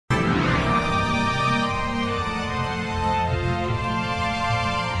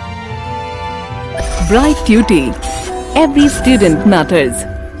bright future. Every student matters.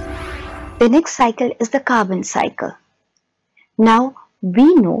 The next cycle is the carbon cycle. Now,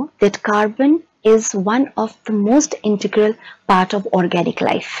 we know that carbon is one of the most integral part of organic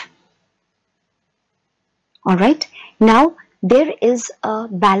life. Alright, now there is a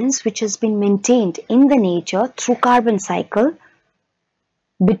balance which has been maintained in the nature through carbon cycle,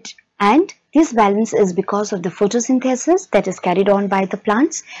 and this balance is because of the photosynthesis that is carried on by the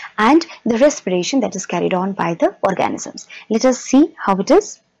plants and the respiration that is carried on by the organisms. Let us see how it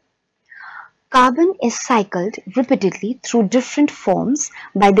is. Carbon is cycled repeatedly through different forms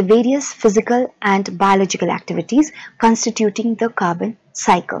by the various physical and biological activities constituting the carbon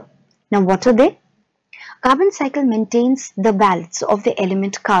cycle. Now, what are they? Carbon cycle maintains the balance of the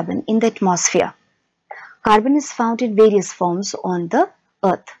element carbon in the atmosphere. Carbon is found in various forms on the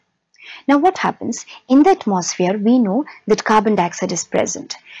earth. Now, what happens? In the atmosphere, we know that carbon dioxide is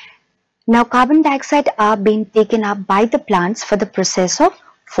present. Now, carbon dioxide are being taken up by the plants for the process of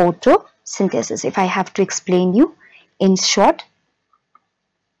photosynthesis. If I have to explain you in short,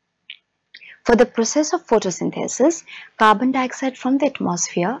 for the process of photosynthesis, carbon dioxide from the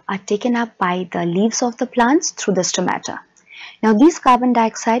atmosphere are taken up by the leaves of the plants through the stomata. Now, these carbon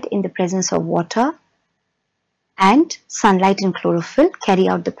dioxide in the presence of water and sunlight and chlorophyll carry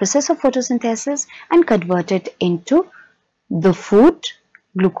out the process of photosynthesis and convert it into the food,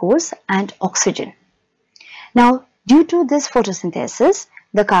 glucose and oxygen. Now, due to this photosynthesis,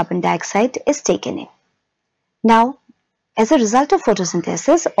 the carbon dioxide is taken in. Now, as a result of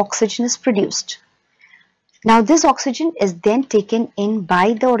photosynthesis, oxygen is produced. Now, this oxygen is then taken in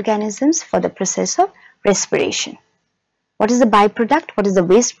by the organisms for the process of respiration. What is the byproduct? What is the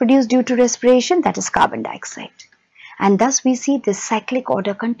waste produced due to respiration? That is carbon dioxide. And thus we see this cyclic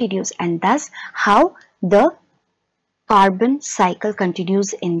order continues, and thus how the carbon cycle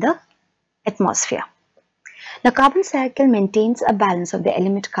continues in the atmosphere. The carbon cycle maintains a balance of the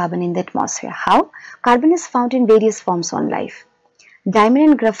element carbon in the atmosphere. How? Carbon is found in various forms on life. Diamond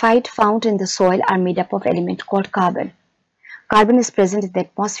and graphite found in the soil are made up of element called carbon. Carbon is present in the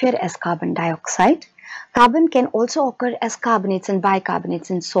atmosphere as carbon dioxide. Carbon can also occur as carbonates and bicarbonates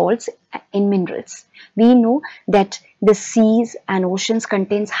in salts in minerals. We know that the seas and oceans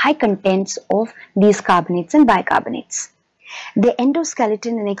contains high contents of these carbonates and bicarbonates. The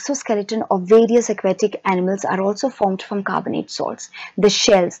endoskeleton and exoskeleton of various aquatic animals are also formed from carbonate salts. The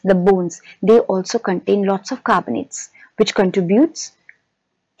shells, the bones, they also contain lots of carbonates, which contributes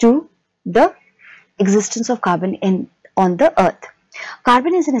to the existence of carbon on the earth.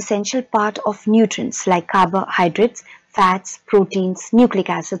 Carbon is an essential part of nutrients like carbohydrates, fats, proteins, nucleic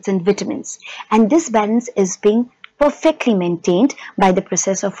acids and vitamins. And this balance is being perfectly maintained by the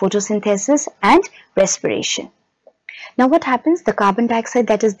process of photosynthesis and respiration. Now, what happens? The carbon dioxide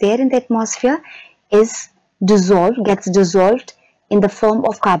that is there in the atmosphere is gets dissolved in the form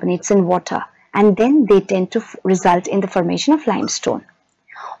of carbonates in water, and then they tend to result in the formation of limestone.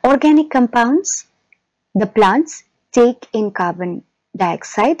 Organic compounds, the plants take in carbon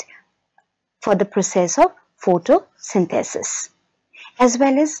dioxide for the process of photosynthesis. As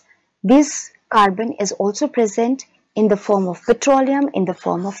well as this carbon is also present in the form of petroleum, in the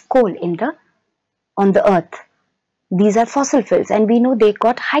form of coal on the earth. These are fossil fuels and we know they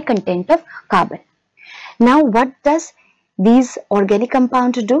got high content of carbon. Now, what does these organic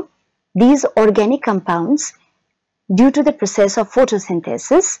compounds do? These organic compounds, due to the process of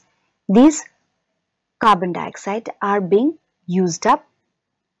photosynthesis, these carbon dioxide are being used up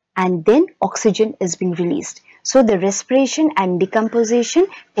and then oxygen is being released. So the respiration and decomposition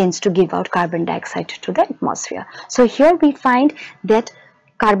tends to give out carbon dioxide to the atmosphere. So here we find that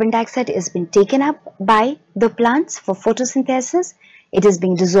carbon dioxide is being taken up by the plants for photosynthesis. It is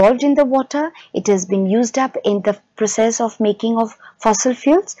being dissolved in the water. It has been used up in the process of making of fossil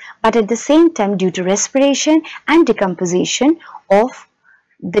fuels. But at the same time, due to respiration and decomposition of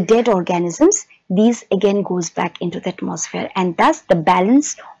the dead organisms, these again goes back into the atmosphere, and thus the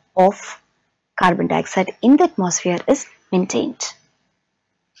balance of carbon dioxide in the atmosphere is maintained.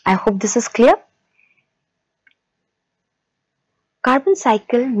 I hope this is clear. Carbon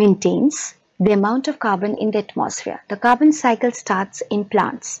cycle maintains the amount of carbon in the atmosphere. The carbon cycle starts in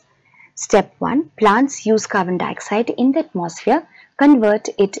plants. Step 1. Plants use carbon dioxide in the atmosphere, convert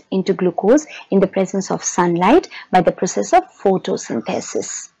it into glucose in the presence of sunlight by the process of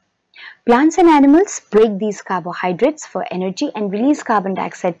photosynthesis. Plants and animals break these carbohydrates for energy and release carbon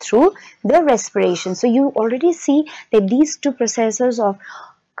dioxide through the respiration. So you already see that these two processes of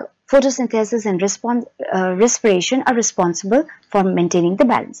photosynthesis and respiration are responsible for maintaining the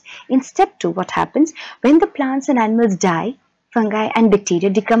balance. In step 2, what happens? When the plants and animals die, fungi and bacteria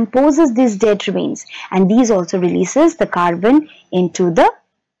decomposes these dead remains, and these also releases the carbon into the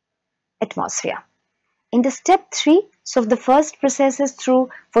atmosphere. In the step 3, so the first process is through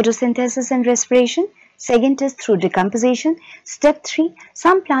photosynthesis and respiration, second is through decomposition. Step 3,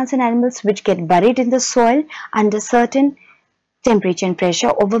 some plants and animals which get buried in the soil under certain temperature and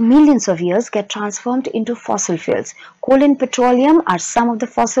pressure over millions of years get transformed into fossil fuels. Coal and petroleum are some of the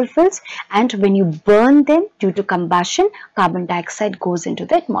fossil fuels, and when you burn them due to combustion, carbon dioxide goes into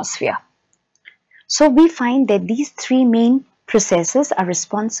the atmosphere. So we find that these 3 main processes are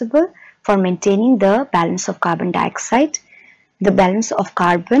responsible for maintaining the balance of carbon dioxide, the balance of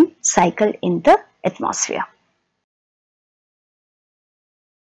carbon cycle in the atmosphere.